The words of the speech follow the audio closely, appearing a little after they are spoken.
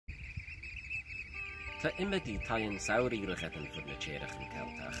Ta imedi taien sauri rwched yn ffwrnatierach yn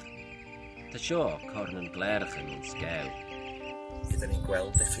celtach. Ta sio corn yn glerach yn sgew. Ydyn ni'n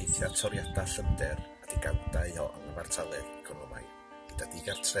gweld effeithiau toriadau llyfder a digawdau o anghyfartaledd economaidd, gyda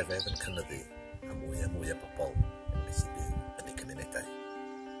digartrefedd yn cynyddu a mwy o bobl yn methu byw yn eu cymunedau.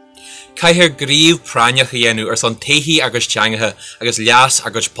 Caihir gríomh prainach i enw son tehi agus teangatha agus lias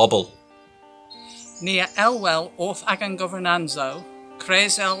agus pobl. Ni elwel wrth ag an governanzo,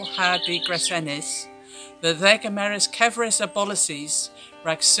 cresel ha di gresenis, the ddegameris cefris a policies,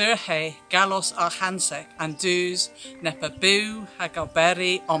 rag surhe galos ar hansec and dus nepa bu hag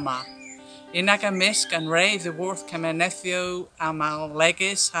alberi oma. In ag a misc and rei the worth cemenethio amal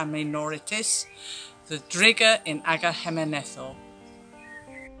legis ha minoritis, the drigger in aga hemenetho.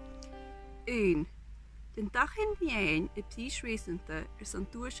 Den dag in die een het prieswezenste is een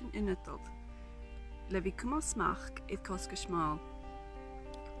toerschen in het tot. Levi kummer smaak het kostgesmaal.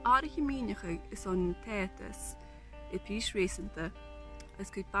 Aardige menige is een tijdens het prieswezenste is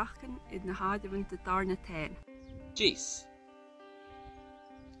goed bakken in de harde te darne tijn. Jeez.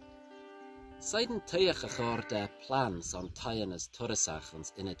 Seiden teach a chor de plans on taien as torresach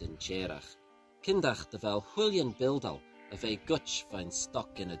ons in het in cherach. Kindach de vel William Bildal a ve gutch vain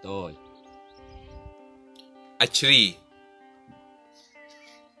stock in a dooi. A trí.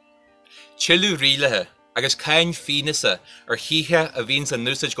 Chilú riilethe agus cain fínasa ar thíthe a bhíonn sa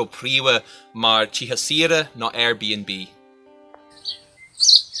núsid go príomha mar títhe siire ná Airbnb.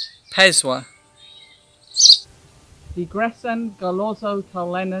 Peswa. Digresan galoso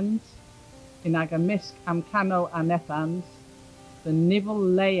tolenans in aga misc am cano anethans, the nivel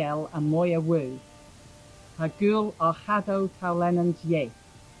leel a moya woo. Hagul ar hado tolenans Iaith.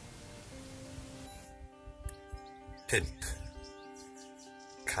 5.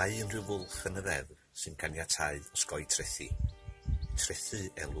 Cai unrhyw fwlch yn y ddeddf sy'n ganiatáu osgoi trethu. Trethu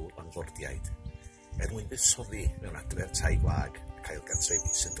elw onfordiaid. Mwyn buddsoddi mewn adfer tai gwag ac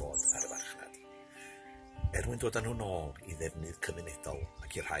ailgartrefi sy'n dod ar y farchnad. Mwyn dod â nhw nôl i ddefnydd cymunedol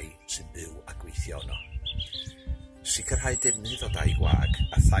ac i'r rhai sy'n byw a gweithio yno. Sicrhau defnydd o dai gwag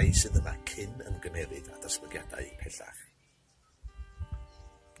a thai sydd yma cyn ymgymeryd a datblygiadau pellach.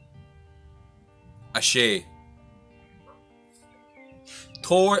 A sé.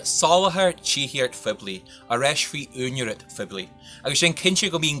 Tóir sálathair tíhiart fibli a reis frí úniurit fibli, agus sin cinse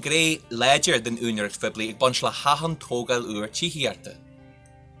go bhíon gré léidir den úniurit fibli ag bans le hahan tógáil úr tíhiarta.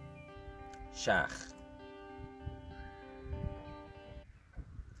 Seach.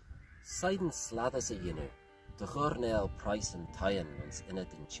 Seiden sladas a yinu, de chor neel price and taien ons in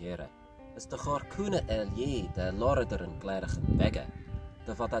het in chere, is de chor koene elje de lorder en glerach en begge,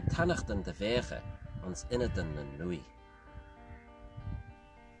 de wat a tannachten de wege ons in het in nui.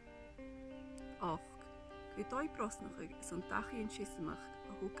 Och, gy doi brosnachig is een dagje in chisemacht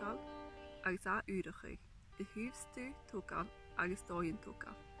a hoekal agus a urachig, de huifstu toekal agus doien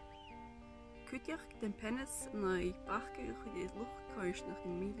toekal. Kutjach den pennis na I bachke de luchtkuisnach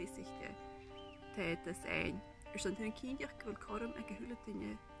in milisichte tijd des ein. Zijn hun kindjach wil korm en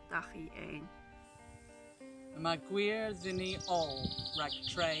gehulletine dagje ein. Ma gwir ddini ol rag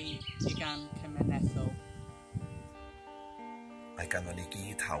trei I gan cymenetho. Mae ganddo ni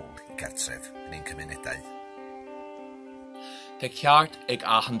gyd hawl I gartref yn ein cymunedau. Tá ceart ag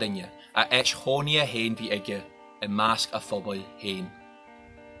achan duine a eis hónia héin bhí aige I measc a phobal héin.